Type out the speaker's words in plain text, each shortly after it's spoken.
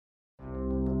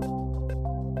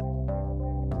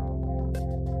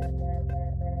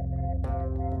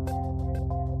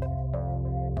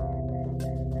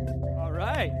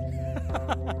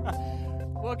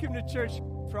Welcome to Church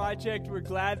Project. We're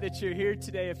glad that you're here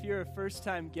today. If you're a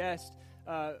first-time guest,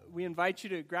 we invite you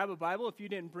to grab a Bible. If you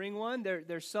didn't bring one,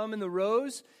 there's some in the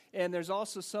rows, and there's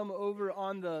also some over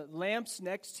on the lamps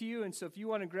next to you. And so if you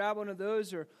want to grab one of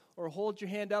those or hold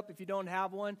your hand up if you don't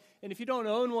have one. And if you don't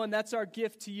own one, that's our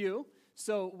gift to you.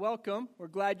 So welcome. We're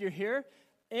glad you're here.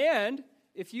 And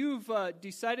if you've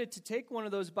decided to take one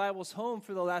of those Bibles home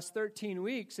for the last 13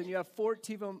 weeks and you have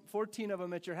 14 of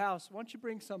them at your house, why don't you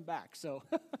bring some back? So,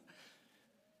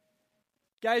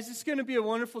 guys, it's going to be a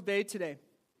wonderful day today.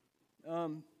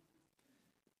 The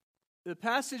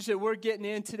passage that we're getting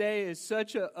in today is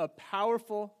such a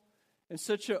powerful and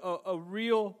such a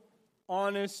real,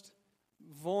 honest,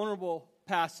 vulnerable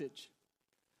passage.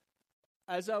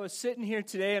 As I was sitting here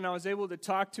today and I was able to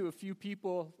talk to a few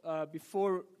people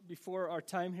before our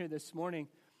time here this morning,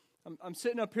 I'm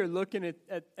sitting up here looking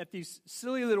at these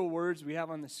silly little words we have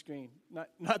on the screen.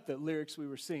 Not the lyrics we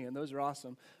were singing; those are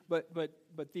awesome. But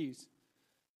these.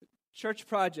 Church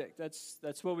Project,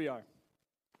 that's what we are.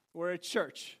 We're a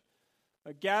church,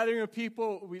 a gathering of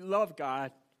people. We love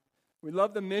God. We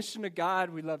love the mission of God.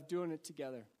 We love doing it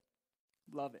together.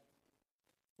 Love it.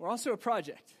 We're also a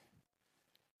project.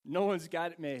 No one's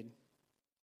got it made.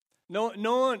 None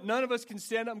of us can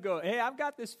stand up and go, hey, I've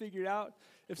got this figured out.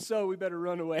 If so, we better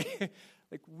run away.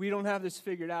 Like, we don't have this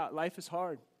figured out. Life is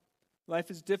hard.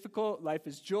 Life is difficult. Life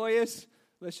is joyous.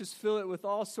 Let's just fill it with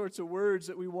all sorts of words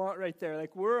that we want right there.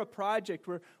 Like, we're a project.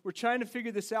 We're trying to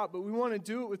figure this out, but we want to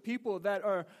do it with people that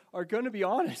are going to be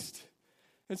honest.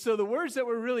 And so the words that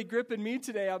were really gripping me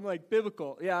today, I'm like,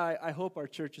 biblical. Yeah, I hope our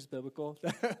church is biblical.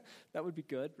 That would be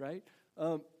good, right?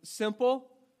 Simple.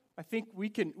 I think we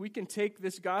can take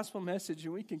this gospel message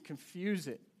and we can confuse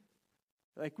it.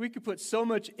 Like, we could put so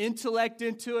much intellect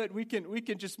into it. We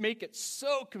can just make it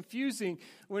so confusing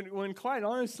when quite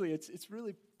honestly, it's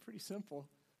really pretty simple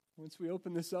once we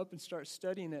open this up and start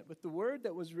studying it. But the word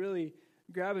that was really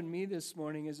grabbing me this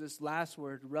morning is this last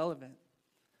word, relevant.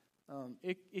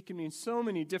 It can mean so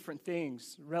many different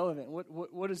things. Relevant.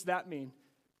 What does that mean?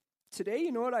 Today,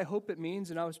 you know what I hope it means?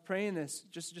 And I was praying this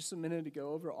just a minute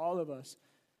ago over all of us.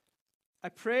 I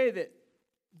pray that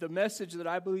the message that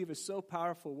I believe is so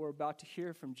powerful we're about to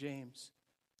hear from James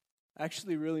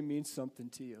actually really means something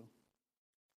to you.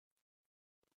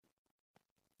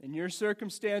 In your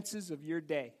circumstances of your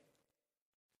day.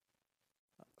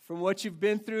 From what you've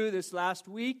been through this last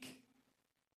week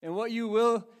and what you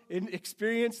will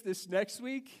experience this next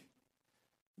week,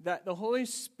 that the Holy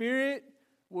Spirit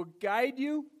will guide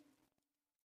you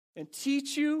and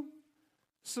teach you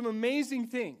some amazing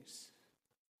things.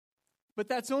 But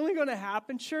that's only going to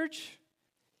happen, church,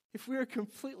 if we are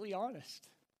completely honest.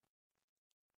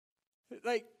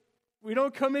 Like, we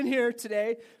don't come in here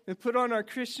today and put on our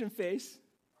Christian face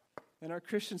and our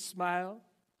Christian smile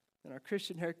and our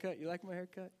Christian haircut. You like my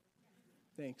haircut?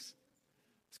 Thanks.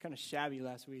 It's kind of shabby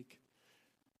last week.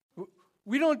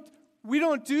 We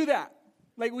don't do that.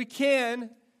 Like, we can,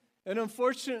 and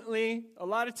unfortunately, a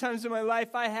lot of times in my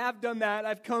life, I have done that.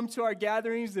 I've come to our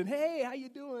gatherings and, hey, how you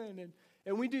doing?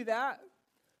 And we do that.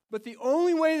 But the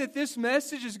only way that this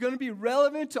message is going to be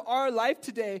relevant to our life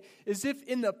today is if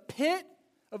in the pit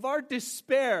of our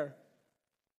despair,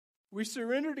 we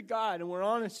surrender to God and we're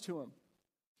honest to Him.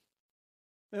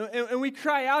 And we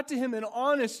cry out to Him in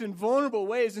honest and vulnerable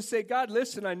ways and say, God,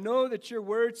 listen, I know that your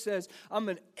word says I'm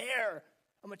an heir.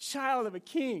 I'm a child of a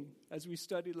king, as we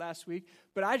studied last week,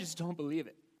 but I just don't believe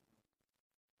it.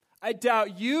 I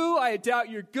doubt you. I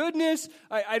doubt your goodness.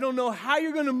 I don't know how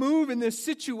you're going to move in this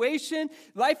situation.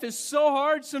 Life is so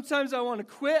hard. Sometimes I want to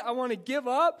quit. I want to give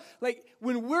up. Like,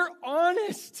 when we're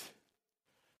honest,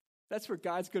 that's where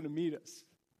God's going to meet us.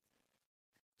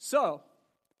 So,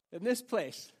 in this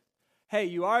place, hey,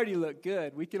 you already look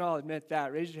good. We can all admit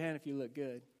that. Raise your hand if you look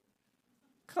good.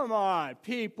 Come on,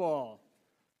 people.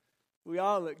 We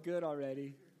all look good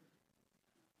already.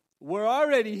 We're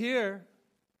already here.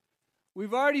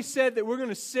 We've already said that we're going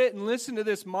to sit and listen to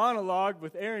this monologue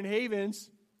with Aaron Havens.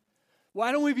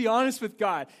 Why don't we be honest with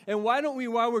God? And why don't we,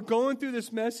 while we're going through this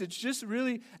message, just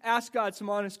really ask God some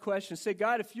honest questions. Say,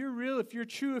 God, if you're real, if you're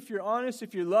true, if you're honest,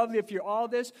 if you're lovely, if you're all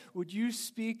this, would you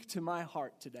speak to my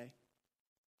heart today?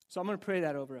 So I'm going to pray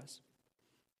that over us.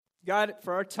 God,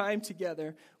 for our time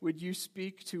together, would you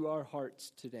speak to our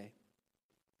hearts today?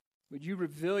 Would you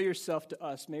reveal yourself to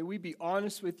us? May we be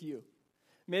honest with you.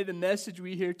 May the message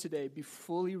we hear today be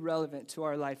fully relevant to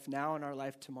our life now and our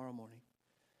life tomorrow morning.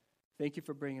 Thank you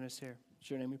for bringing us here. In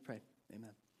your name we pray.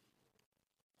 Amen.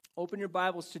 Open your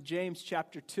Bibles to James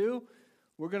chapter 2.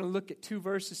 We're going to look at two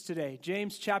verses today.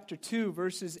 James chapter 2,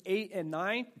 verses 8 and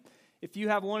 9. If you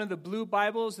have one of the blue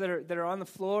Bibles that are on the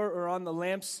floor or on the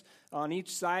lamps on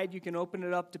each side, you can open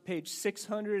it up to page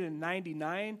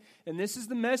 699. And this is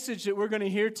the message that we're going to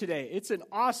hear today. It's an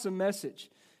awesome message.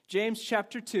 James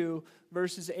chapter 2,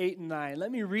 verses 8 and 9.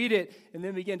 Let me read it and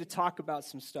then begin to talk about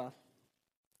some stuff.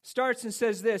 Starts and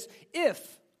says this,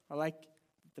 if, I like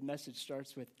the message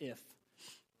starts with if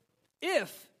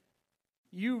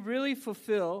you really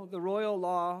fulfill the royal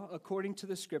law according to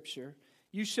the Scripture,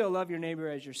 you shall love your neighbor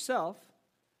as yourself,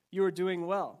 you are doing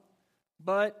well.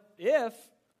 But if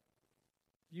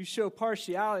you show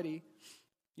partiality,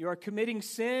 you are committing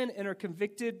sin and are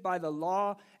convicted by the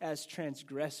law as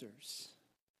transgressors.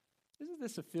 Isn't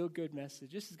this a feel-good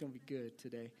message? This is going to be good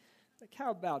today. Like,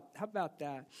 how about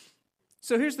that?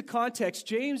 So here's the context.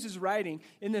 James is writing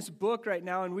in this book right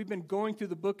now, and we've been going through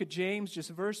the book of James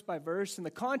just verse by verse, and the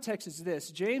context is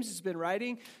this. James has been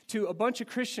writing to a bunch of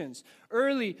Christians,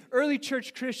 early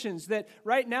church Christians that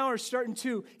right now are starting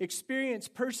to experience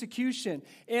persecution,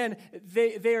 and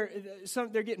they're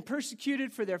getting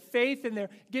persecuted for their faith, and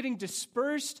they're getting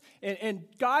dispersed, and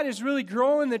God is really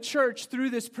growing the church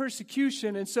through this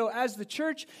persecution. And so as the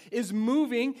church is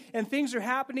moving and things are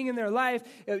happening in their life,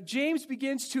 James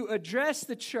begins to address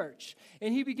the church,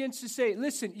 and he begins to say,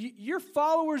 listen, you're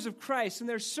followers of Christ, and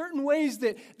there's certain ways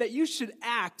that you should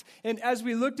act. And as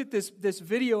we looked at this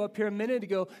video up here a minute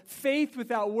ago, faith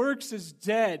without works is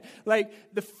dead. Like,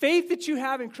 the faith that you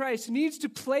have in Christ needs to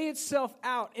play itself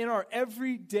out in our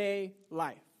everyday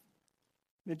life.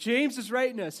 Now, James is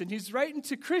writing us, and he's writing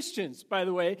to Christians, by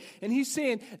the way, and he's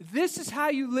saying, this is how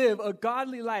you live a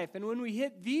godly life. And when we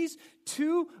hit these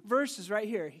two verses right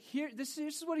here, this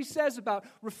is what he says about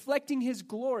reflecting his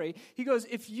glory. He goes,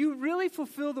 if you really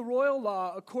fulfill the royal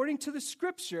law according to the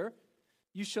Scripture,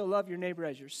 you shall love your neighbor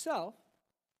as yourself,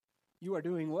 you are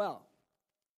doing well.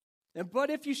 But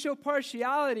if you show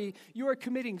partiality, you are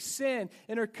committing sin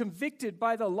and are convicted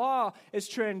by the law as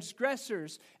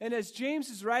transgressors. And as James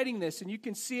is writing this, and you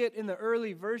can see it in the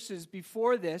early verses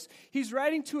before this, he's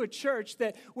writing to a church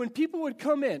that when people would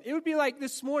come in, it would be like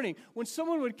this morning, when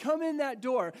someone would come in that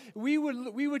door, we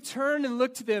would turn and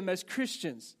look to them as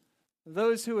Christians,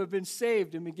 those who have been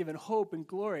saved and been given hope and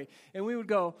glory. And we would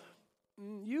go,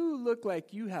 you look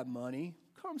like you have money.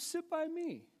 Come sit by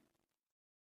me.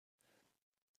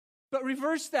 But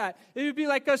reverse that. It would be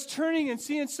like us turning and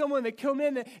seeing someone that come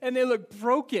in and they look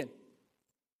broken.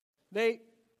 They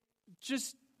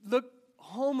just look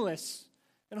homeless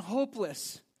and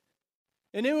hopeless.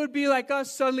 And it would be like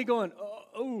us suddenly going,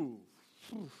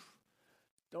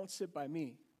 don't sit by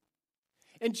me.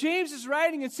 And James is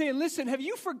writing and saying, listen, have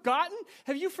you forgotten?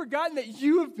 Have you forgotten that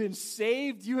you have been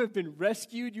saved? You have been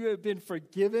rescued. You have been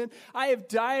forgiven. I have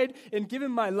died and given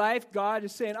my life. God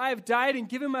is saying, I have died and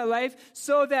given my life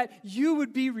so that you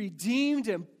would be redeemed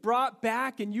and brought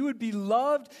back and you would be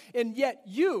loved. And yet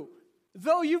you,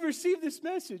 though you've received this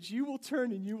message, you will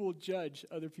turn and you will judge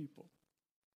other people,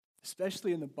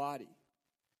 especially in the body.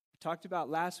 We talked about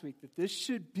last week that this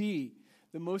should be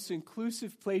the most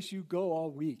inclusive place you go all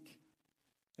week.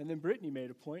 And then Brittany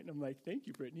made a point, and I'm like, thank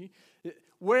you, Brittany.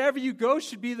 Wherever you go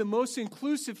should be the most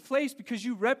inclusive place because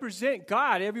you represent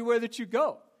God everywhere that you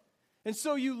go. And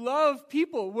so you love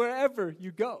people wherever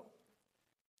you go.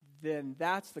 Then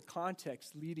that's the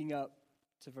context leading up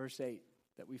to verse 8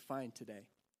 that we find today.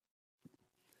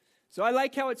 So I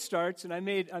like how it starts, and I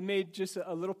made just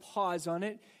a little pause on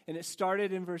it, and it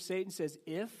started in verse 8 and says,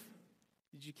 if.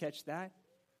 Did you catch that?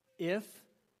 If.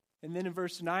 And then in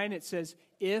verse 9 it says,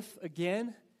 if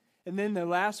again. And then the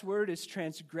last word is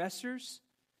transgressors.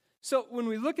 So when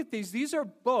we look at these are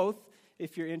both,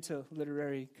 if you're into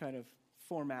literary kind of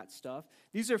format stuff,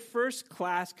 these are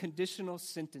first-class conditional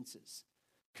sentences.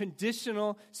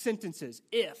 Conditional sentences,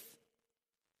 if.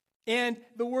 And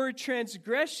the word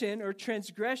transgression or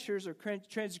transgressors or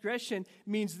transgression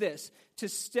means this, to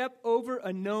step over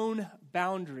a known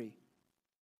boundary.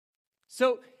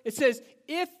 So it says,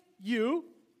 if you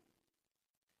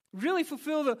really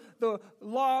fulfill the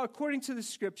law according to the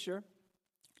Scripture,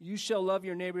 you shall love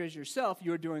your neighbor as yourself,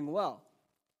 you are doing well.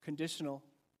 Conditional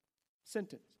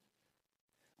sentence.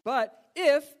 But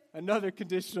if, another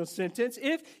conditional sentence,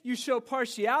 if you show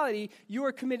partiality, you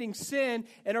are committing sin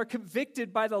and are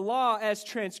convicted by the law as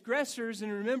transgressors.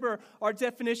 And remember, our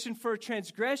definition for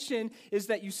transgression is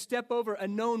that you step over a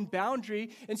known boundary.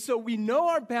 And so we know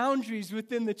our boundaries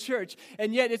within the church.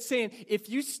 And yet it's saying, if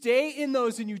you stay in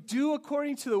those and you do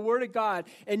according to the Word of God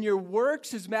and your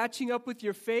works is matching up with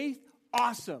your faith,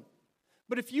 awesome.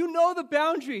 But if you know the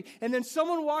boundary and then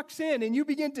someone walks in and you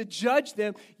begin to judge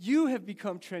them, you have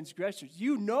become transgressors.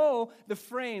 You know the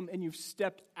frame and you've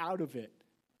stepped out of it.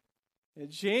 And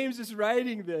James is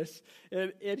writing this,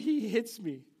 and he hits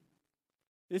me.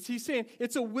 He's saying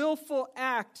it's a willful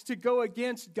act to go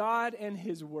against God and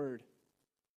His Word.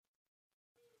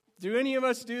 Do any of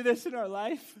us do this in our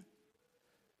life?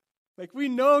 Like, we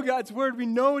know God's Word, we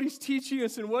know what He's teaching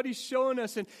us and what He's showing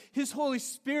us, and His Holy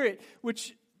Spirit,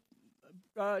 which,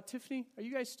 Tiffany, are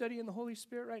you guys studying the Holy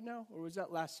Spirit right now? Or was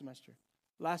that last semester?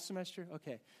 Last semester?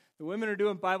 Okay. The women are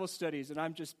doing Bible studies, and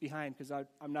I'm just behind because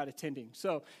I'm not attending.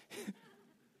 So,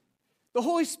 the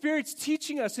Holy Spirit's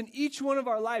teaching us in each one of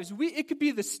our lives. It could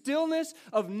be the stillness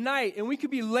of night, and we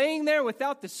could be laying there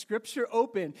without the Scripture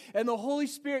open, and the Holy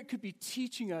Spirit could be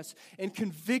teaching us and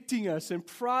convicting us and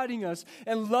prodding us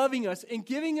and loving us and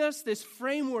giving us this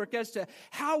framework as to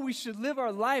how we should live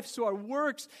our life so our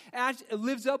works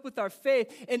lives up with our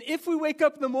faith. And if we wake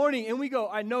up in the morning and we go,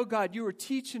 I know, God, you were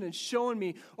teaching and showing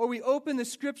me, or we open the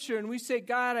Scripture and we say,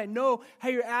 God, I know how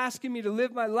you're asking me to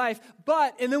live my life,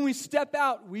 and then we step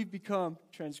out, we've become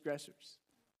transgressors.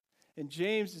 And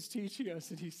James is teaching us,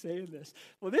 and he's saying this.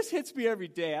 Well, this hits me every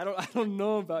day. I don't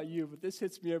know about you, but this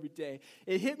hits me every day.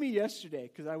 It hit me yesterday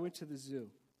because I went to the zoo.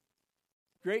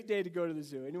 Great day to go to the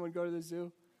zoo. Anyone go to the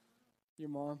zoo? Your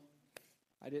mom?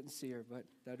 I didn't see her, but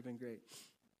that would have been great.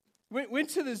 Went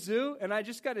to the zoo, and I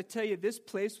just got to tell you, this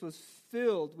place was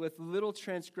filled with little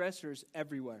transgressors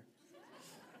everywhere.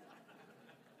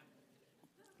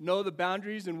 Know the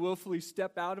boundaries and willfully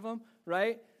step out of them,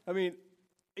 right? I mean,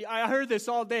 I heard this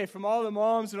all day from all the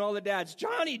moms and all the dads.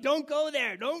 Johnny, don't go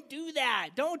there. Don't do that.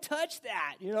 Don't touch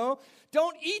that.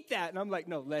 Don't eat that. And I'm like,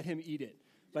 no, let him eat it.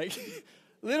 Like,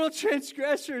 little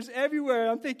transgressors everywhere.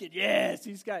 I'm thinking, yes,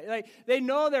 these guys. Like, they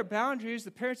know their boundaries.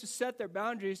 The parents have set their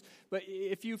boundaries. But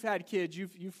if you've had kids,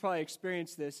 you've probably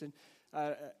experienced this. And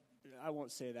I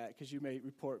won't say that because you may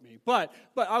report me. But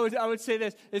I would say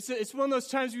this. It's one of those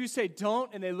times where you say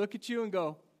don't, and they look at you and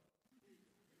go,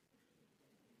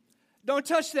 don't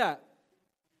touch that.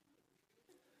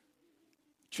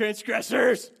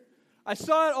 Transgressors. I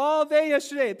saw it all day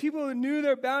yesterday. People who knew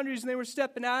their boundaries and they were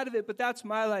stepping out of it, but that's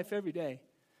my life every day.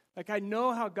 Like, I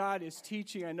know how God is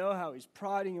teaching. I know how He's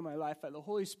prodding in my life. The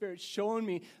Holy Spirit's showing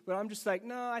me, but I'm just like,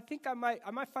 no, I think I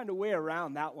might find a way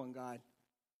around that one, God.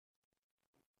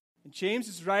 And James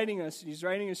is writing us, and he's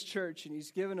writing his church, and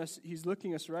he's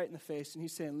looking us right in the face, and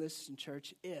he's saying, listen,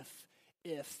 church, if,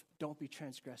 don't be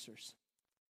transgressors.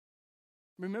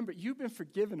 Remember, you've been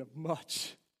forgiven of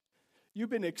much. You've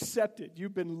been accepted.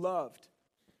 You've been loved.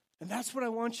 And that's what I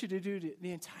want you to do to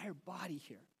the entire body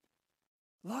here.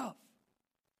 Love.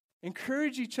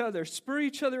 Encourage each other. Spur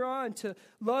each other on to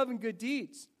love and good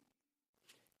deeds.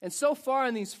 And so far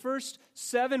in these first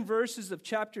 7 verses of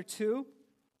chapter 2,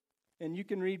 and you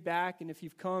can read back, and if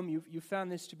you've come, you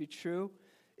found this to be true,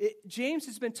 James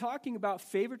has been talking about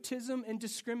favoritism and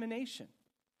discrimination.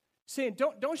 Saying,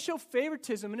 don't show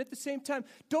favoritism, and at the same time,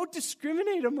 don't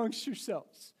discriminate amongst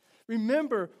yourselves.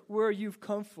 Remember where you've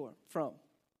come from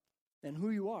and who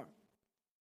you are.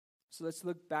 So let's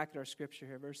look back at our scripture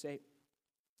here. Verse 8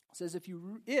 says, if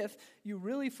you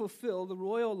really fulfill the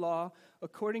royal law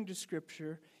according to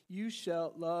Scripture, you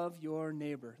shall love your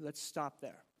neighbor. Let's stop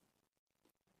there.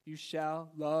 You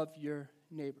shall love your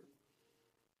neighbor.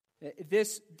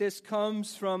 This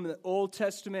comes from the Old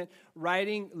Testament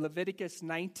writing. Leviticus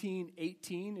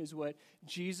 19:18 is what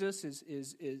Jesus is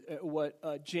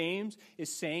what James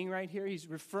is saying right here. He's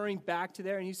referring back to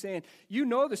there, and he's saying, you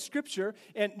know the Scripture,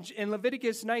 and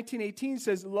Leviticus 19:18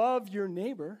 says, love your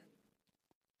neighbor.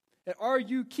 And are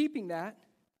you keeping that?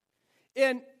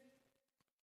 And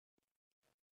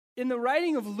in the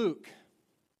writing of Luke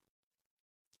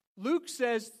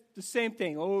says the same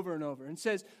thing over and over and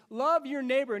says, love your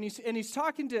neighbor. And he's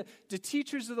talking to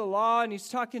teachers of the law, and he's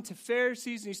talking to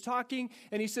Pharisees,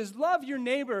 and he says, love your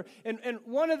neighbor. And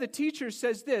one of the teachers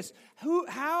says this, who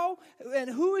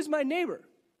is my neighbor?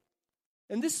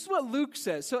 And this is what Luke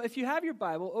says. So if you have your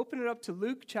Bible, open it up to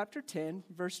Luke chapter 10,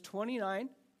 verse 29.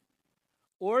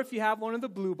 Or if you have one of the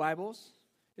blue Bibles,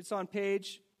 it's on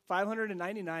page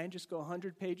 599. Just go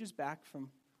 100 pages back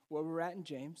from where we're at in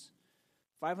James.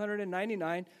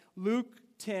 599, Luke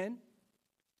 10,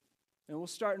 and we'll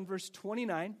start in verse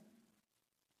 29.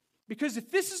 Because if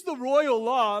this is the royal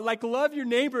law, like love your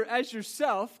neighbor as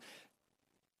yourself,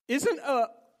 isn't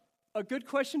a good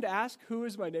question to ask, who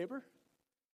is my neighbor?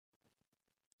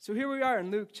 So here we are in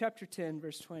Luke chapter 10,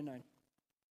 verse 29.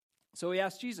 So he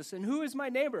asked Jesus, and who is my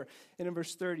neighbor? And in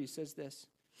verse 30 says this.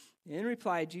 In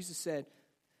reply, Jesus said,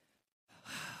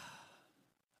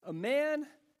 a man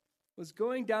was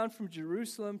going down from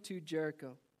Jerusalem to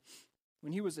Jericho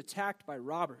when he was attacked by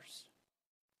robbers.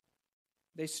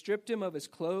 They stripped him of his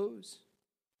clothes,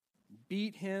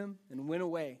 beat him, and went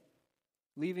away,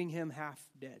 leaving him half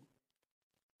dead.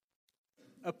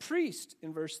 A priest,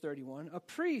 in verse 31, a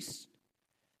priest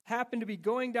happened to be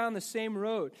going down the same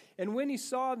road, and when he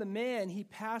saw the man, he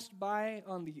passed by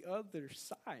on the other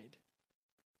side.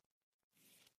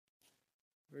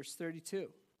 Verse 32.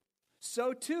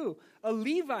 So too, a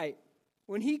Levite,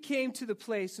 when he came to the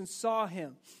place and saw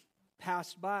him,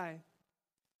 passed by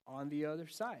on the other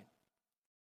side.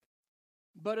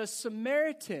 But a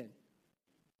Samaritan,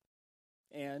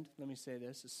 and let me say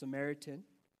this, a Samaritan,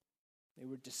 they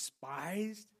were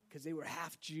despised because they were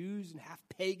half Jews and half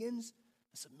pagans.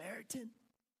 A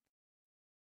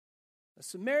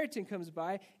Samaritan comes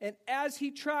by, and as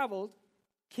he traveled,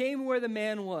 came where the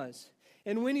man was.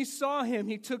 And when he saw him,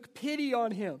 he took pity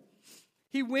on him.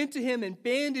 He went to him and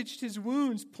bandaged his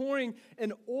wounds, pouring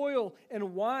an oil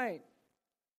and wine.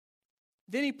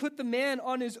 Then he put the man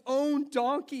on his own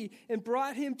donkey and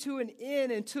brought him to an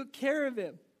inn and took care of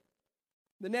him.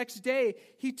 The next day,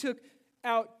 he took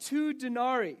out 2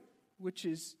 denarii, which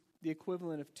is the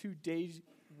equivalent of 2 days'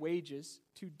 wages,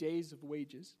 2 days of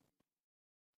wages,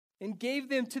 and gave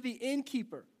them to the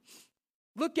innkeeper.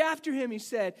 Look after him, he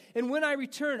said, and when I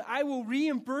return, I will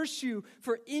reimburse you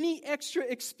for any extra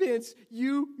expense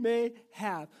you may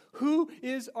have. Who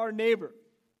is our neighbor?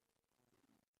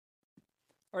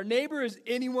 Our neighbor is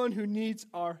anyone who needs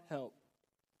our help.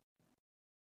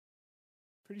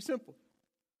 Pretty simple.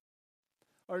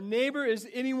 Our neighbor is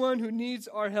anyone who needs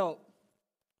our help.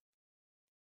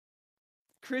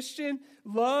 Christian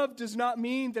love does not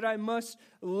mean that I must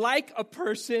like a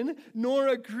person nor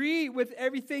agree with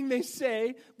everything they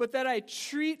say, but that I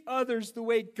treat others the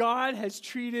way God has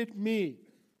treated me.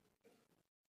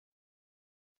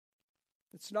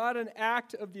 It's not an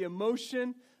act of the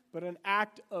emotion, but an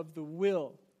act of the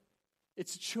will.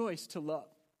 It's a choice to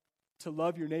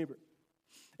love your neighbor.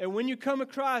 And when you come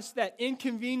across that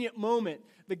inconvenient moment,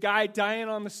 the guy dying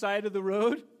on the side of the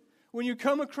road, when you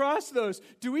come across those,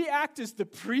 do we act as the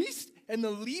priest and the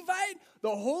Levite,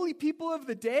 the holy people of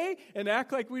the day, and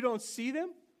act like we don't see them?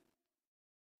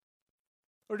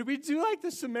 Or do we do like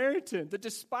the Samaritan, the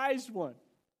despised one,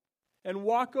 and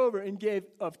walk over and give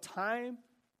of time,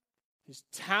 his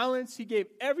talents, he gave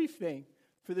everything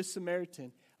for the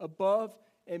Samaritan, above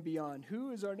and beyond?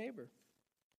 Who is our neighbor?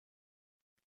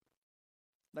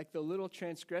 Like the little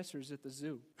transgressors at the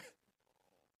zoo.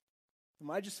 Am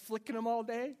I just flicking them all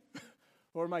day?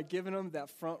 Or am I giving them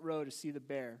that front row to see the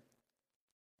bear?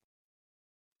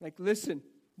 Like, listen,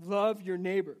 love your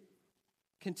neighbor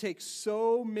can take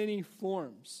so many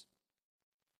forms.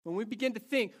 When we begin to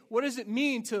think, what does it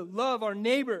mean to love our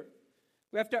neighbor?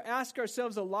 We have to ask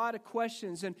ourselves a lot of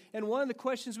questions. And one of the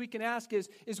questions we can ask is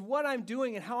what I'm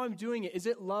doing and how I'm doing it, is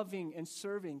it loving and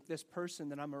serving this person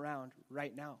that I'm around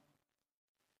right now?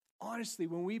 Honestly,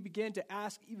 when we begin to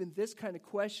ask even this kind of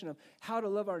question of how to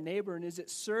love our neighbor and is it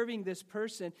serving this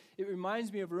person, it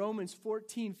reminds me of Romans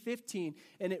 14:15,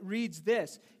 and it reads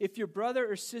this: if your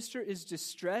brother or sister is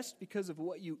distressed because of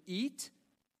what you eat,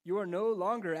 you are no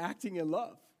longer acting in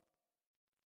love.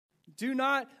 Do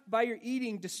not, by your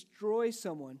eating, destroy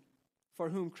someone for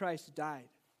whom Christ died.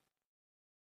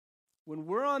 When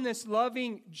we're on this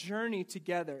loving journey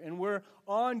together and we're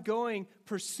ongoing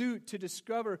pursuit to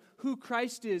discover who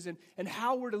Christ is and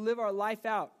how we're to live our life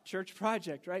out, Church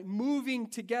Project, right? Moving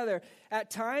together. At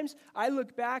times, I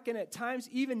look back and at times,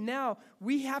 even now,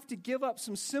 we have to give up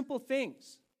some simple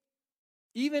things,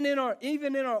 even in our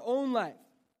own life,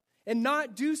 and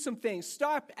not do some things.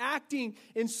 Stop acting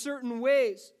in certain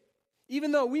ways.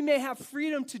 Even though we may have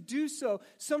freedom to do so,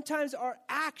 sometimes our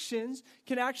actions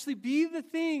can actually be the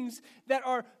things that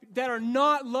are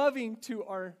not loving to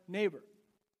our neighbor.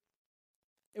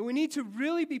 And we need to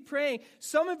really be praying.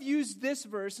 Some have used this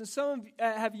verse, and some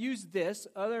have used this,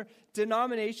 other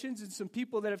denominations and some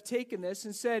people that have taken this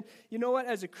and said, you know what,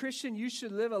 as a Christian, you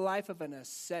should live a life of an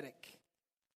ascetic.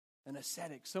 An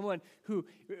ascetic, someone who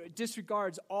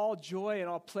disregards all joy and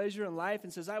all pleasure in life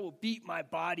and says, I will beat my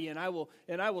body and I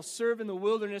will serve in the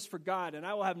wilderness for God and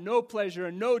I will have no pleasure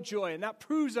and no joy, and that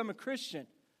proves I'm a Christian.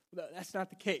 That's not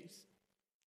the case.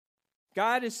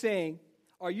 God is saying,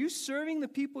 are you serving the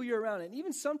people you're around? And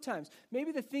even sometimes,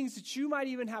 maybe the things that you might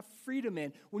even have freedom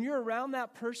in, when you're around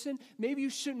that person, maybe you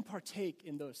shouldn't partake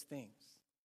in those things.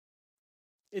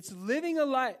 It's living a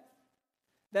life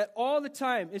that all the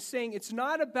time is saying it's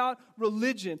not about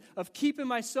religion, of keeping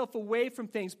myself away from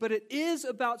things, but it is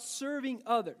about serving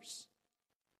others.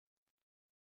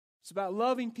 It's about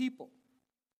loving people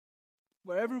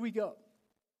wherever we go,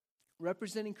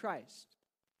 representing Christ,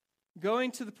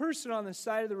 going to the person on the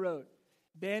side of the road,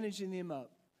 bandaging them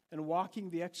up, and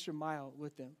walking the extra mile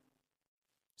with them.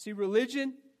 See,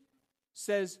 religion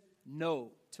says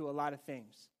no to a lot of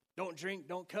things. Don't drink,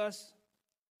 don't cuss,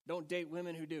 don't date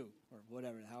women who do, or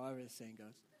whatever, however the saying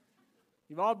goes.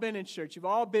 You've all been in church. You've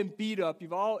all been beat up.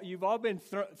 You've all been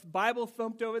Bible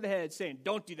thumped over the head saying,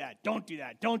 don't do that, don't do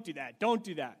that, don't do that, don't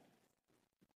do that.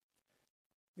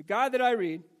 The God that I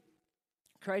read,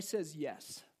 Christ says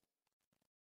yes.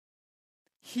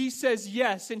 He says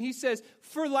yes, and he says,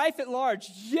 for life at large,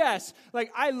 yes.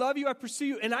 Like, I love you, I pursue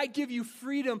you, and I give you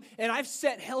freedom, and I've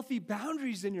set healthy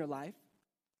boundaries in your life.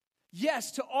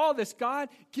 Yes, to all this, God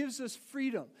gives us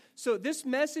freedom. So this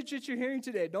message that you're hearing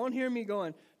today, don't hear me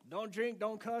going, don't drink,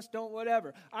 don't cuss, don't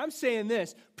whatever. I'm saying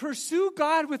this, pursue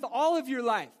God with all of your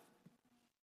life.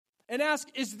 And ask,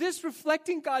 is this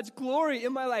reflecting God's glory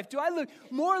in my life? Do I look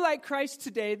more like Christ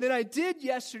today than I did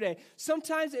yesterday?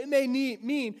 Sometimes it may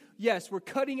mean, yes, we're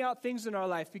cutting out things in our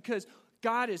life because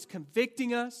God is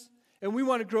convicting us and we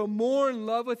want to grow more in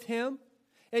love with Him.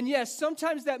 And yes,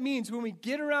 sometimes that means when we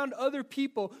get around other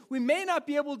people, we may not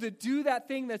be able to do that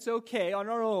thing that's okay on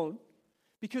our own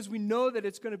because we know that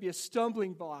it's going to be a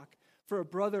stumbling block for a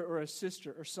brother or a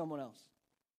sister or someone else.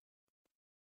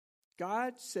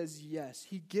 God says yes.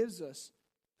 He gives us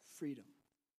freedom.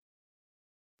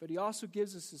 But He also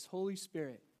gives us His Holy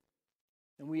Spirit.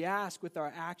 And we ask with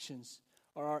our actions,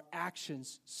 are our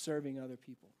actions serving other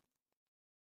people?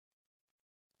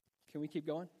 Can we keep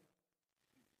going?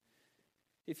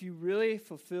 If you really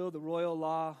fulfill the royal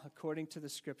law according to the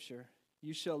Scripture,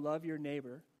 you shall love your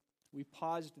neighbor. We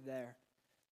paused there,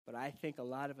 but I think a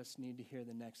lot of us need to hear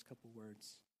the next couple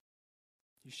words.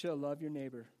 You shall love your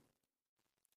neighbor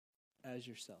as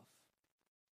yourself.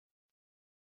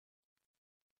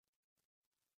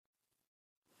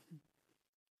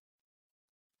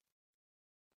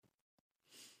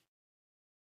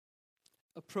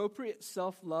 Appropriate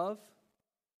self-love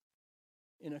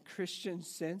in a Christian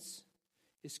sense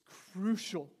is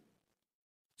crucial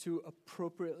to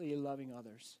appropriately loving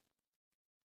others.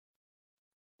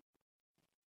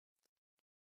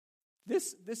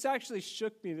 This actually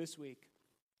shook me this week.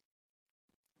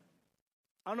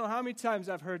 I don't know how many times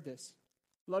I've heard this.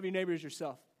 Love your neighbor as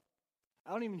yourself.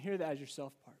 I don't even hear that as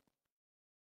yourself part.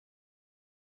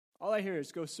 All I hear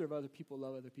is go serve other people,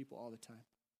 love other people all the time.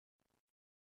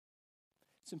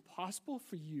 It's impossible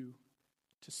for you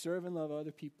to serve and love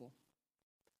other people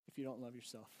if you don't love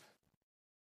yourself.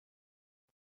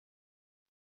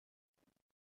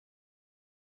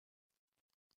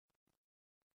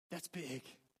 That's big.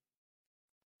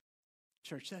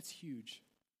 Church, that's huge.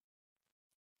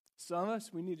 Some of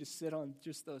us, we need to sit on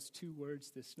just those two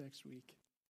words this next week.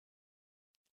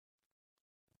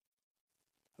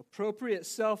 Appropriate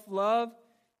self-love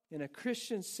in a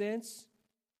Christian sense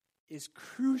is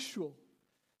crucial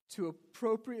to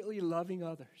appropriately loving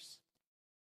others.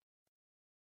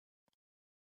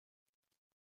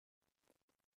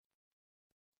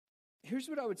 Here's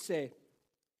what I would say.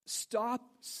 Stop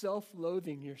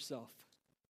self-loathing yourself.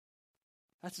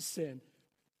 That's a sin.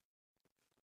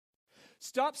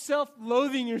 Stop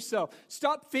self-loathing yourself.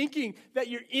 Stop thinking that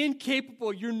you're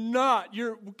incapable. You're not.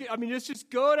 Let's just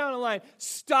go down the line.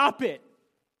 Stop it.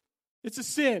 It's a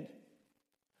sin.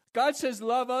 God says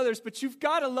love others, but you've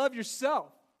got to love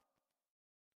yourself.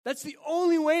 That's the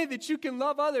only way that you can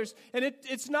love others. And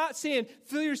it's not saying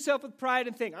fill yourself with pride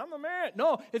and think, I'm a man.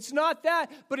 No, it's not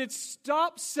that. But it's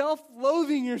stop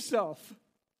self-loathing yourself.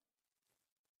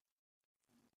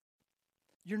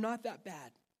 You're not that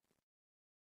bad.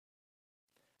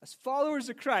 As followers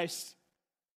of Christ,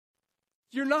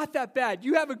 you're not that bad.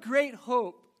 You have a great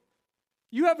hope.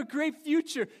 You have a great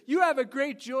future. You have a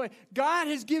great joy. God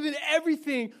has given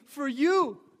everything for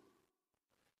you.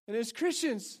 And as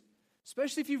Christians,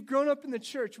 especially if you've grown up in the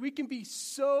church, we can be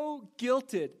so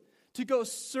guilted to go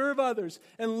serve others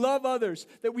and love others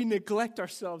that we neglect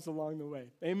ourselves along the way.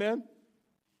 Amen?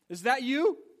 Is that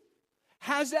you?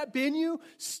 Has that been you?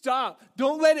 Stop.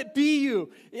 Don't let it be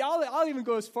you. I'll even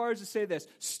go as far as to say this.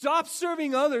 Stop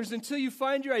serving others until you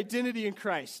find your identity in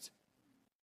Christ.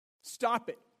 Stop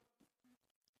it.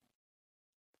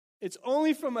 It's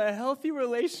only from a healthy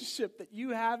relationship that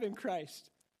you have in Christ,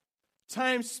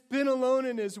 time spent alone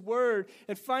in His Word,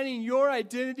 and finding your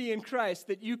identity in Christ,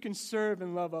 that you can serve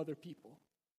and love other people.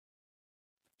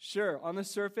 Sure, on the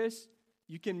surface,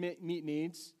 you can meet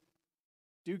needs,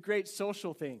 do great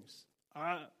social things.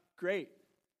 Great.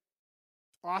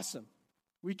 Awesome.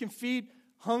 We can feed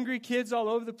hungry kids all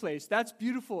over the place. That's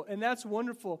beautiful and that's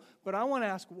wonderful. But I want to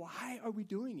ask, why are we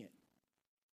doing it?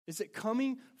 Is it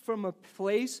coming from a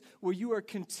place where you are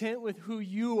content with who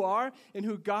you are and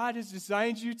who God has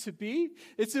designed you to be?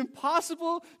 It's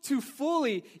impossible to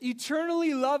fully,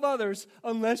 eternally love others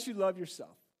unless you love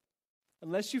yourself.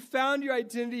 unless you found your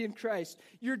identity in Christ,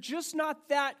 you're just not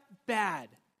that bad.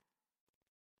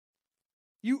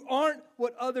 You aren't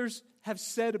what others have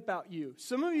said about you.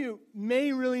 Some of you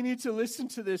may really need to listen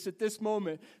to this at this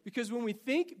moment, because when we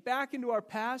think back into our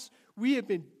past, we have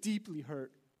been deeply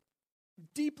hurt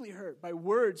by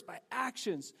words, by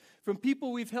actions from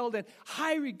people we've held in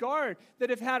high regard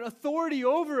that have had authority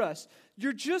over us.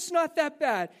 You're just not that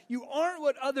bad. You aren't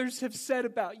what others have said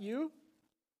about you.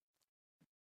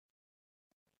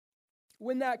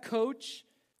 When that coach,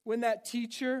 when that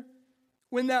teacher,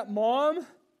 when that mom,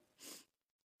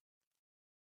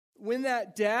 when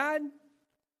that dad,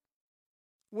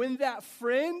 when that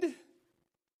friend,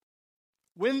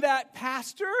 when that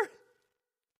pastor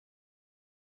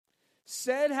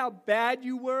said how bad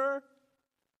you were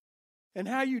and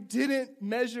how you didn't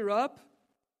measure up,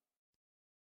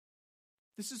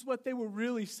 this is what they were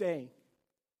really saying.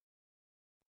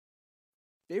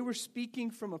 They were speaking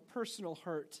from a personal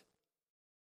hurt.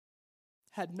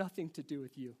 Had nothing to do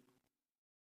with you.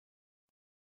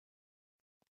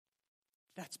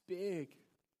 That's big.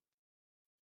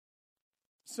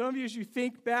 Some of you, as you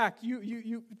think back,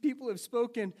 you people have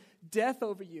spoken death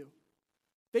over you.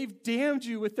 They've damned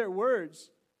you with their words.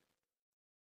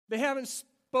 They haven't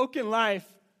spoken life.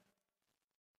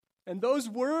 And those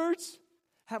words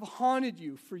have haunted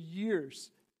you for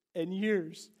years and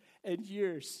years and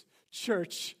years.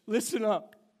 Church, listen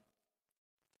up.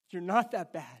 You're not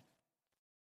that bad.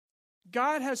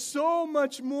 God has so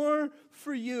much more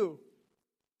for you.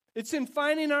 It's in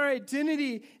finding our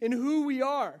identity in who we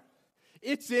are.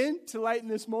 It's in, to lighten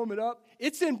this moment up,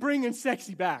 it's in bringing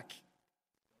sexy back.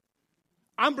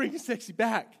 I'm bringing sexy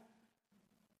back.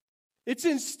 It's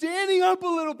in standing up a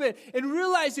little bit and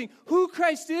realizing who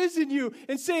Christ is in you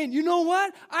and saying, you know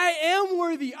what? I am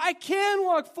worthy. I can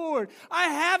walk forward. I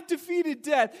have defeated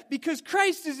death because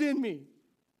Christ is in me.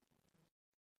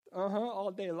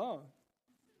 All day long.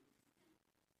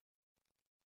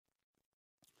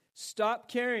 Stop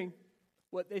caring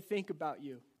what they think about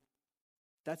you.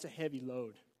 That's a heavy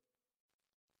load.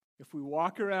 If we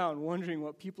walk around wondering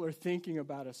what people are thinking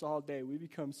about us all day, we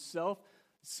become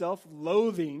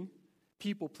self-loathing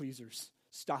people pleasers.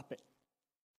 Stop it.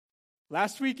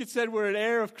 Last week it said we're an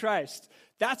heir of Christ.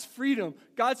 That's freedom.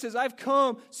 God says, I've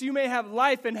come so you may have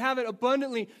life and have it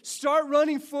abundantly. Start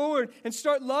running forward and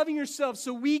start loving yourself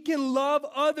so we can love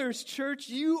others, church.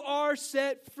 You are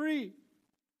set free.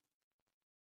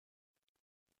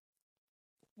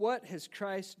 What has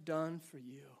Christ done for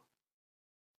you?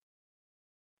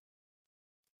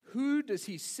 Who does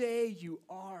he say you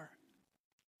are?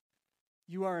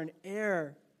 You are an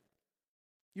heir.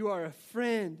 You are a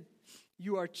friend.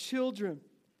 You are children.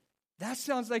 That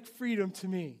sounds like freedom to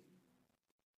me.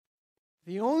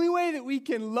 The only way that we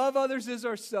can love others as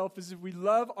ourselves is if we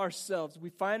love ourselves. We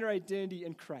find our identity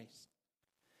in Christ.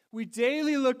 We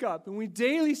daily look up and we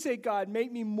daily say, God, make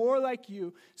me more like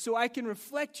you so I can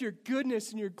reflect your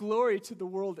goodness and your glory to the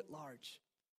world at large.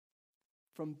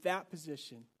 From that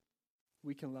position,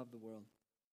 we can love the world.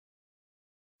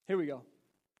 Here we go.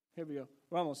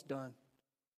 We're almost done.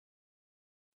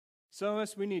 Some of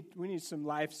us, we need some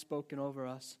life spoken over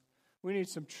us. We need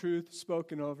some truth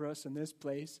spoken over us in this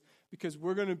place because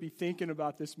we're going to be thinking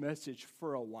about this message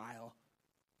for a while.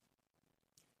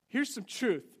 Here's some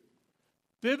truth.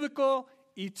 Biblical,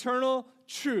 eternal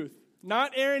truth.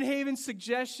 Not Aaron Haven's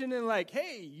suggestion and like,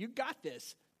 hey, you got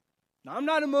this. Now, I'm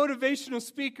not a motivational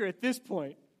speaker at this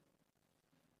point.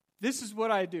 This is what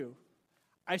I do.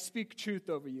 I speak truth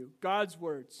over you. God's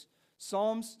words.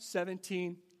 Psalms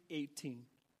 17:18.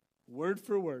 Word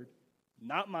for word.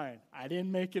 Not mine. I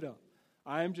didn't make it up.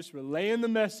 I am just relaying the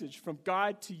message from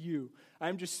God to you.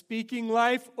 I'm just speaking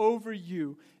life over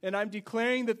you. And I'm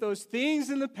declaring that those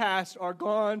things in the past are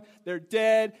gone. They're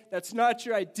dead. That's not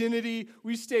your identity.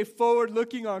 We stay forward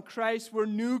looking on Christ. We're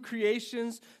new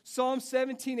creations. Psalm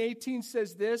 17:18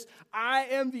 says this, I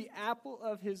am the apple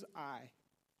of his eye.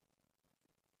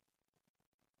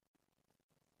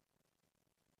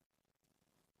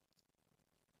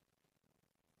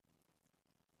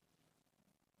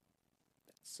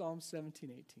 Psalm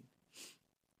 17:18.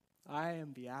 I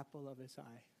am the apple of his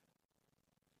eye.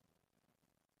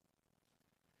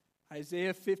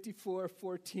 Isaiah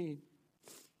 54:14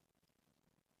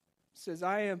 says,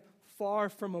 I am far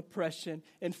from oppression,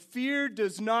 and fear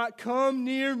does not come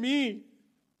near me.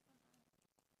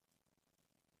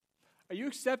 Are you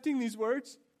accepting these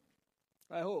words?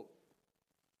 I hope.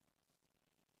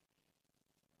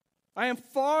 I am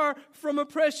far from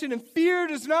oppression, and fear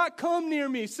does not come near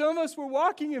me. Some of us were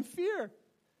walking in fear.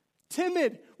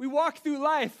 Timid. We walk through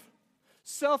life.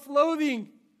 Self-loathing.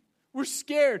 We're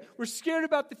scared. We're scared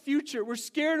about the future. We're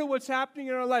scared of what's happening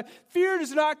in our life. Fear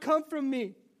does not come from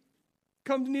me.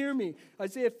 Come near me.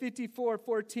 Isaiah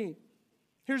 54:14.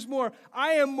 Here's more.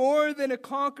 I am more than a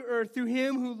conqueror through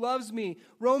him who loves me.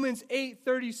 Romans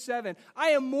 8:37.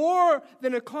 I am more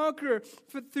than a conqueror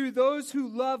through those who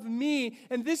love me.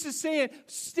 And this is saying,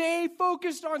 stay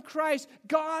focused on Christ.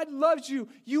 God loves you.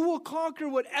 You will conquer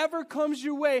whatever comes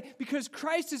your way because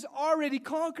Christ has already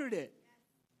conquered it.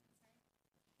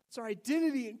 It's our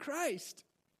identity in Christ.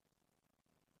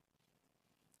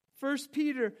 1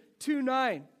 Peter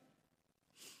 2:9.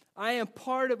 I am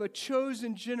part of a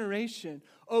chosen generation,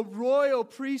 a royal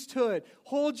priesthood.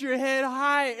 Hold your head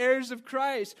high, heirs of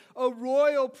Christ. A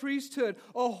royal priesthood,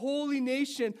 a holy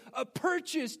nation, a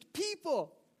purchased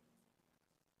people.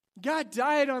 God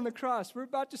died on the cross. We're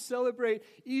about to celebrate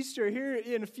Easter here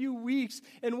in a few weeks.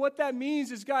 And what that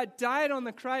means is God died on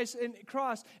the cross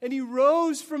and he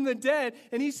rose from the dead.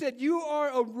 And he said, you are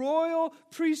a royal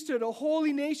priesthood, a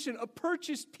holy nation, a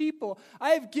purchased people.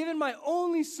 I have given my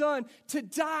only son to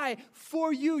die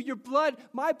for you. Your blood,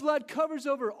 my blood covers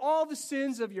over all the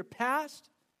sins of your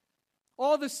past,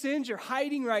 all the sins you're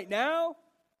hiding right now,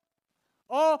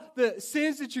 all the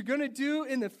sins that you're going to do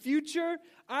in the future.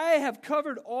 I have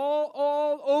covered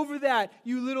all over that,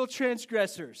 you little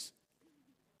transgressors.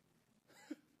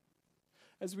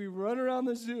 As we run around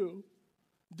the zoo,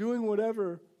 doing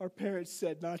whatever our parents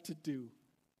said not to do.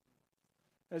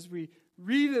 As we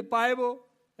read the Bible,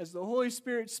 as the Holy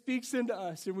Spirit speaks into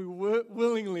us, and we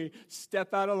willingly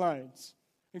step out of lines.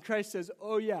 And Christ says,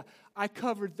 oh yeah, I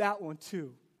covered that one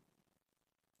too.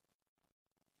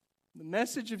 The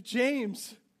message of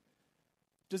James,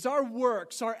 does our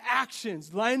works, our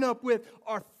actions line up with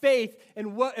our faith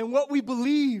and what we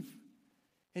believe?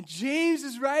 And James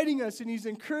is writing us and he's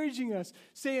encouraging us,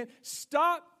 saying,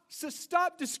 stop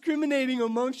discriminating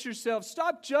amongst yourselves.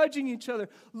 Stop judging each other.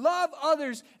 Love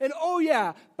others. And oh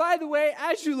yeah, by the way,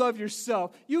 as you love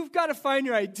yourself, you've got to find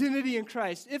your identity in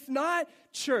Christ. If not,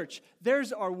 church,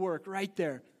 there's our work right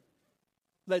there.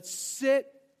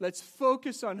 Let's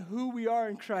focus on who we are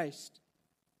in Christ.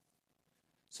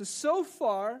 So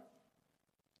far,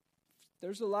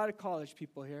 there's a lot of college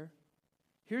people here.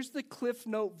 Here's the Cliff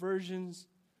Note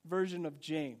version of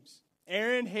James.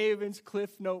 Aaron Haven's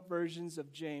Cliff Note versions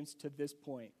of James to this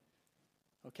point.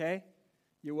 Okay?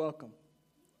 You're welcome.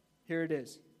 Here it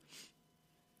is.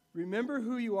 Remember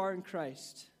who you are in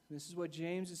Christ. This is what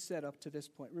James has said up to this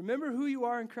point. Remember who you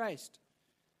are in Christ.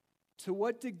 To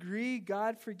what degree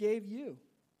God forgave you.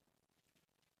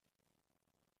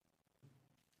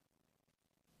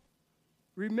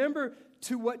 Remember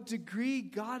to what degree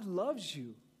God loves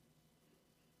you.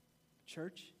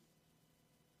 Church,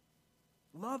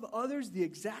 love others the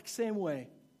exact same way.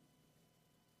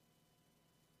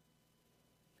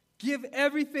 Give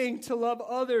everything to love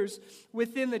others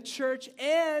within the church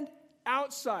and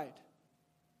outside.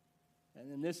 And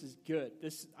then this is good.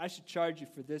 I should charge you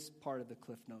for this part of the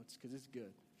Cliff Notes because it's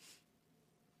good.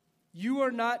 You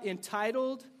are not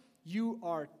entitled, you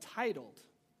are titled.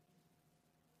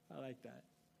 I like that.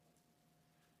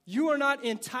 You are not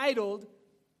entitled,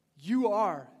 you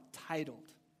are titled.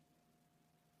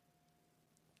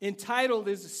 Entitled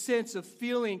is a sense of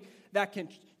feeling that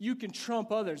you can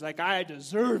trump others. Like, I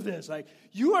deserve this. Like,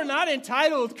 you are not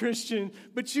entitled, Christian,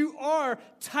 but you are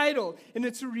titled. And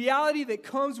it's a reality that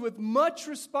comes with much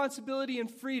responsibility and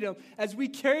freedom as we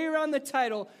carry around the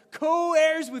title,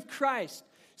 co-heirs with Christ.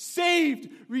 Saved,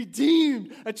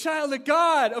 redeemed, a child of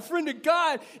God, a friend of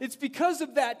God. It's because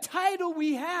of that title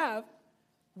we have,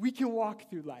 we can walk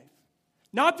through life.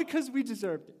 Not because we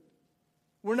deserved it.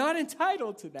 We're not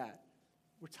entitled to that.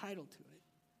 We're titled to it.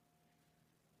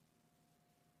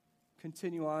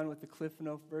 Continue on with the Cliff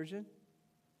Note version.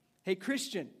 Hey,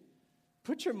 Christian,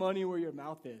 put your money where your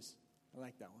mouth is. I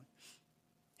like that one.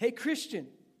 Hey, Christian,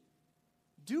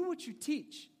 do what you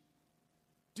teach.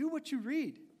 Do what you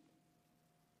read.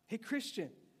 Hey,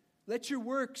 Christian, let your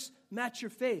works match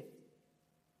your faith.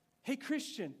 Hey,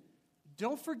 Christian,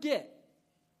 don't forget.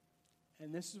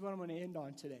 And this is what I'm going to end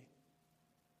on today.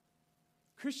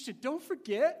 Christian, don't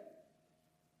forget.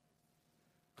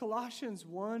 Colossians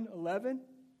 1:11.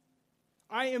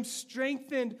 I am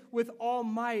strengthened with all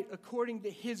might according to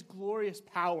his glorious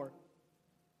power.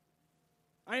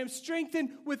 I am strengthened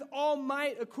with all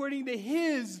might according to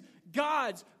his,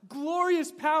 God's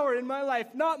glorious power in my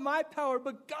life. Not my power,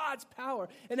 but God's power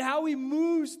and how he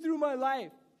moves through my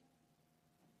life.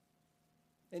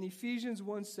 And Ephesians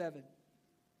 1:7.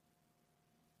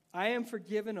 I am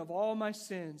forgiven of all my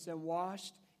sins and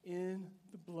washed in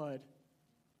the blood.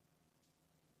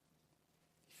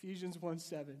 Ephesians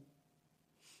 1:7.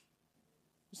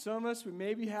 Some of us, we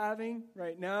may be having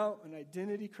right now an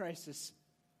identity crisis.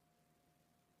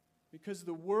 Because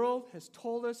the world has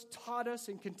told us, taught us,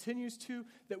 and continues to,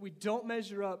 that we don't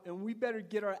measure up, and we better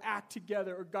get our act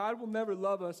together, or God will never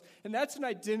love us. And that's an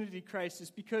identity crisis,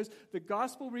 because the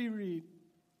gospel we read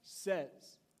says,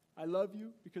 I love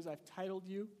you because I've titled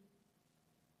you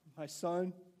my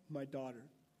son, my daughter.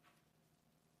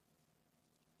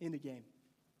 In the game.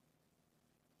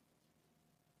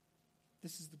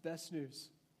 This is the best news.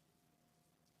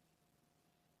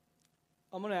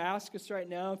 I'm going to ask us right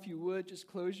now, if you would, just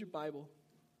close your Bible.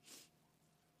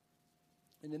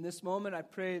 And in this moment, I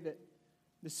pray that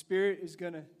the Spirit is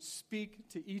going to speak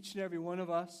to each and every one of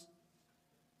us.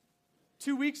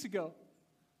 2 weeks ago,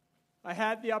 I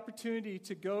had the opportunity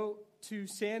to go to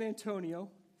San Antonio.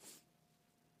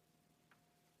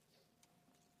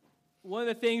 One of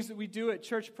the things that we do at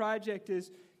Church Project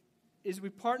is we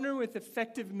partner with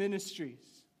effective ministries.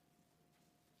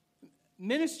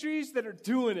 Ministries that are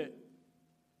doing it.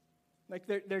 Like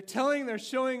they're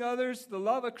showing others the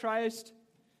love of Christ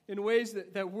in ways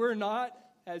that we're not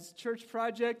as Church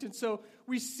Project. And so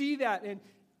we see that, and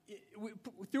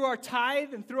through our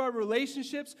tithe and through our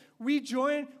relationships, we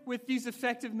join with these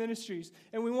effective ministries.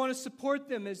 And we want to support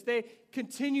them as they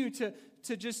continue to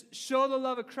just show the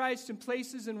love of Christ in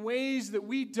places and ways that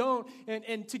we don't.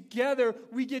 And together,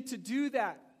 we get to do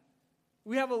that.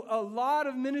 We have a lot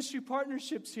of ministry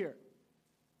partnerships here.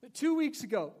 But 2 weeks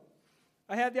ago,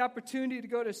 I had the opportunity to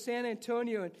go to San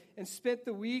Antonio and spent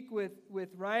the week with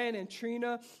Ryan and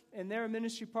Trina and their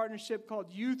ministry partnership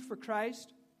called Youth for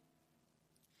Christ.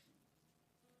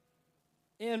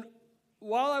 And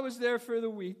while I was there for the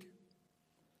week,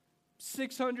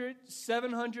 600,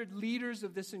 700 leaders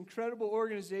of this incredible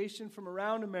organization from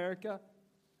around America,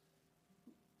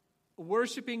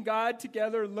 worshiping God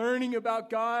together, learning about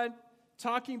God,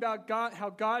 talking about God, how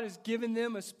God has given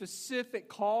them a specific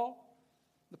call.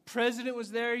 The president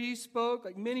was there, he spoke,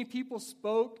 like many people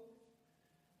spoke.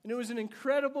 And it was an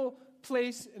incredible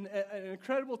place, and an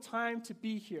incredible time to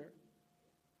be here.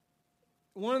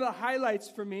 One of the highlights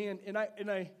for me, and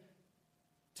I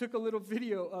took a little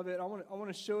video of it, I want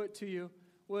to show it to you,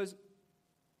 was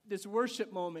this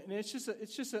worship moment. And it's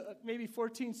just maybe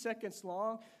 14 seconds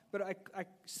long, but I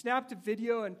snapped a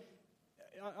video, and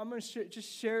I'm going to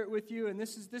just share it with you. And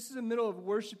this is the middle of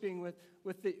worshiping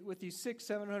with these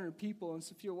 600-700 people. And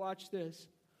so if you'll watch this.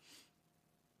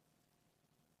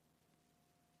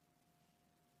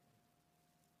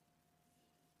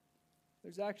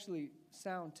 There's actually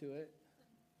sound to it.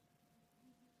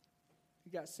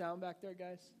 You got sound back there,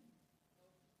 guys?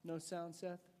 No sound,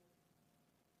 Seth?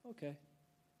 Okay.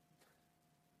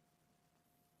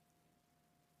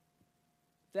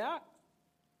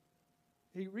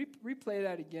 Replay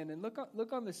that again, and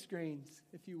look on the screens,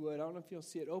 if you would. I don't know if you'll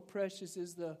see it. Oh, precious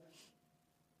is the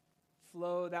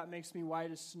flow that makes me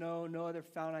white as snow. No other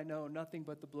fount I know, nothing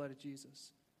but the blood of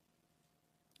Jesus.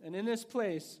 And in this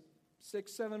place,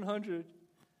 600-700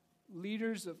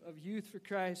 leaders of Youth for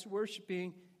Christ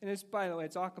worshiping, and it's, by the way,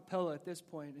 it's a cappella at this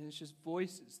point, and it's just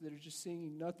voices that are just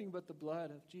singing nothing but the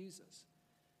blood of Jesus.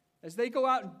 As they go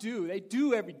out and they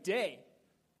do every day.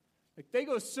 Like they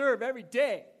go serve every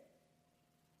day.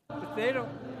 But they don't.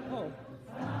 Oh.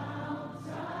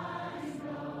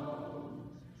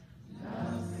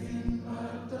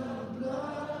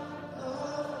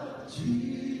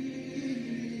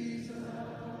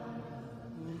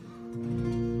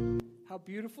 How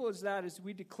beautiful is that as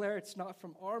we declare it's not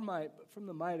from our might, but from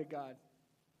the might of God.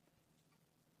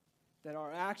 That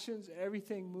our actions,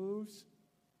 everything moves.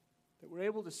 That we're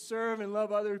able to serve and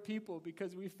love other people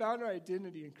because we found our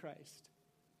identity in Christ.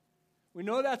 We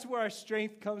know that's where our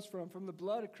strength comes from the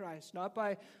blood of Christ, not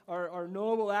by our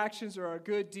noble actions or our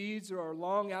good deeds or our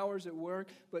long hours at work,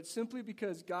 but simply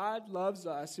because God loves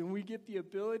us and we get the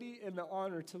ability and the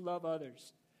honor to love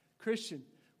others. Christian,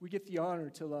 we get the honor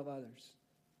to love others.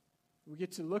 We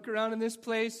get to look around in this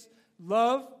place,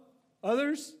 love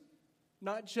others,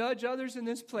 not judge others in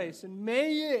this place, and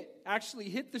may it actually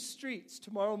hit the streets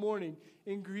tomorrow morning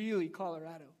in Greeley,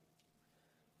 Colorado.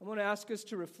 I'm going to ask us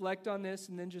to reflect on this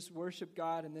and then just worship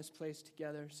God in this place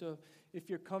together. So if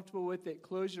you're comfortable with it,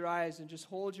 close your eyes and just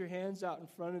hold your hands out in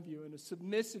front of you in a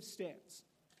submissive stance.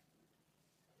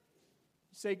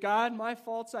 Say, God, my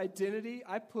false identity,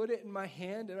 I put it in my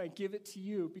hand and I give it to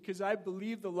you because I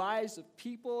believe the lies of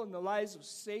people and the lies of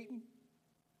Satan,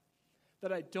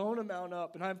 that I don't amount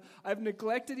up. And I've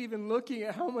neglected even looking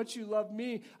at how much you love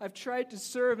me. I've tried to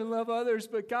serve and love others,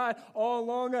 but God, all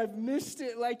along I've missed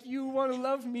it like you want to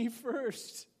love me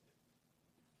first.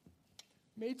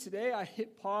 May today I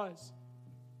hit pause.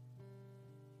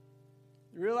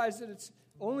 Realize that it's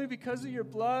only because of your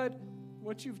blood,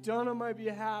 what you've done on my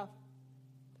behalf,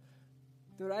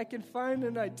 that I can find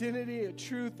an identity, a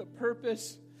truth, a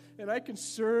purpose, and I can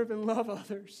serve and love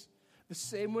others the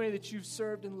same way that you've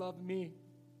served and loved me.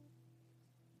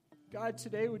 God,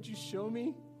 today, would you show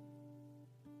me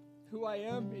who I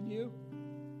am in you?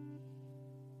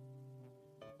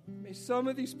 May some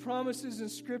of these promises in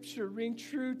Scripture ring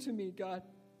true to me, God.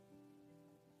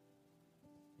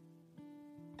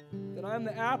 That I'm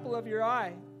the apple of your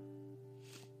eye.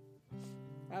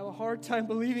 I have a hard time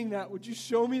believing that. Would you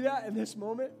show me that in this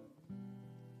moment?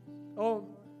 Oh,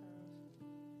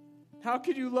 how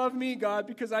could you love me, God?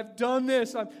 Because I've done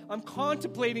this. I'm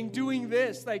contemplating doing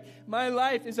this. Like, my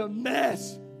life is a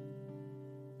mess.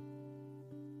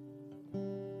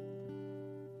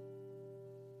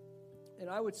 And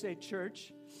I would say,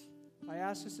 church, I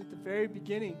asked us at the very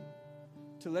beginning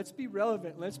to let's be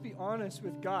relevant. Let's be honest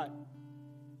with God.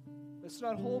 Let's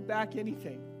not hold back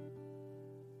anything.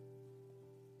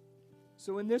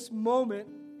 So in this moment,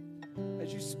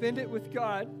 as you spend it with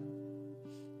God,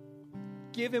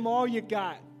 give Him all you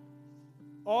got.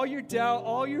 All your doubt,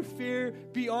 all your fear.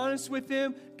 Be honest with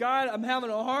Him. God, I'm having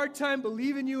a hard time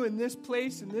believing you in this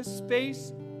place, in this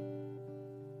space.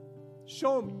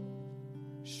 Show me.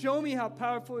 Show me how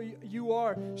powerful you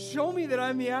are. Show me that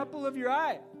I'm the apple of your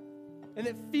eye. And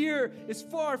that fear is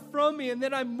far from me. And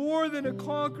that I'm more than a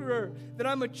conqueror. That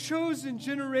I'm a chosen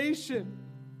generation.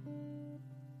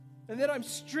 And that I'm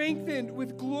strengthened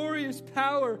with glorious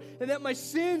power. And that my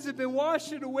sins have been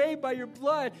washed away by your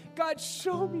blood. God,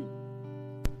 show me.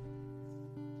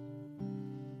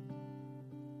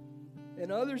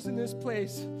 And others in this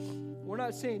place, we're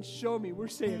not saying show me. We're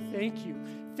saying thank you.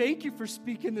 Thank you for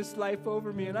speaking this life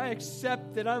over me. And I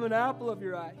accept that I'm an apple of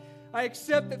your eye. I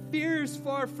accept that fear is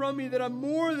far from me, that I'm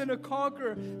more than a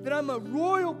conqueror, that I'm a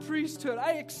royal priesthood.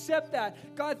 I accept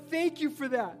that. God, thank you for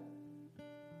that.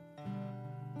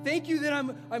 Thank you that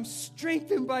I'm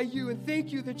strengthened by you, and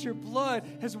thank you that your blood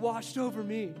has washed over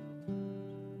me.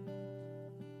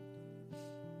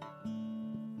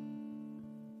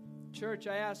 Church,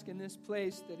 I ask in this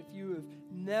place that if you have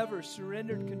never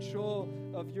surrendered control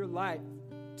of your life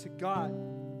to God,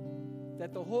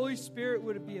 that the Holy Spirit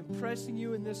would be impressing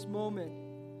you in this moment,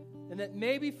 and that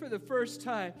maybe for the first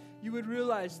time you would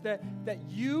realize that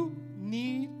you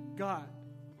need God.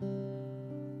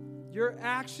 Your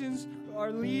actions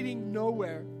are leading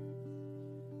nowhere.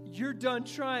 You're done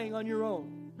trying on your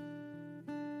own.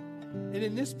 And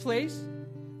in this place,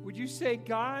 would you say,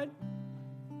 God,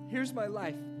 here's my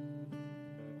life.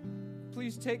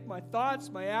 Please take my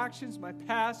thoughts, my actions, my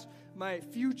past, my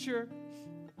future.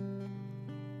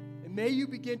 And may you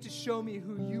begin to show me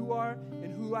who you are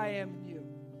and who I am in you.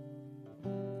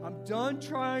 I'm done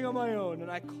trying on my own, and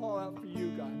I call out for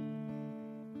you, God.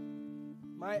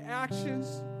 My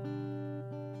actions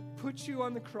put you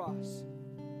on the cross.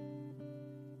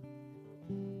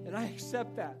 And I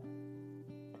accept that.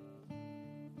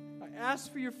 I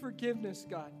ask for your forgiveness,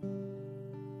 God.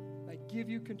 I give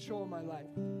you control of my life.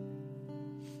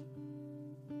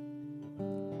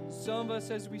 Some of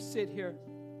us, as we sit here,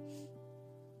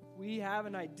 we have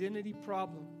an identity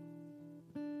problem.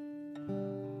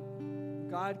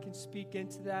 God can speak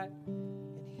into that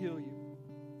and heal you.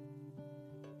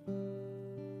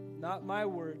 Not my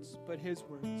words, but His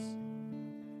words.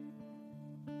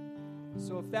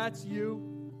 So if that's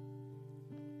you,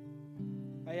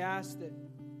 I ask that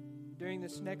during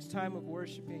this next time of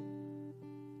worshiping,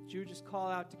 that you would just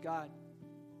call out to God.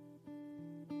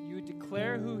 You would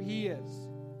declare who He is.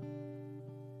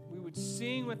 We would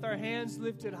sing with our hands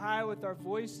lifted high, with our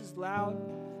voices loud,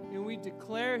 and we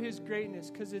declare His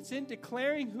greatness, because it's in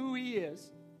declaring who He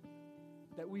is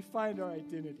that we find our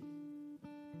identity.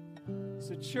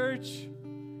 So church,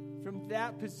 from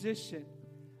that position,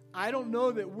 I don't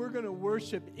know that we're going to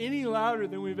worship any louder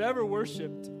than we've ever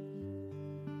worshiped.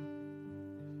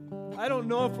 I don't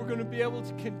know if we're going to be able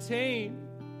to contain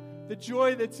the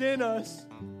joy that's in us,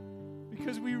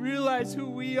 because we realize who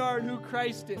we are and who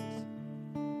Christ is.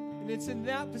 And it's in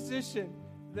that position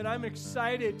that I'm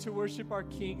excited to worship our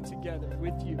King together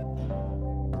with you.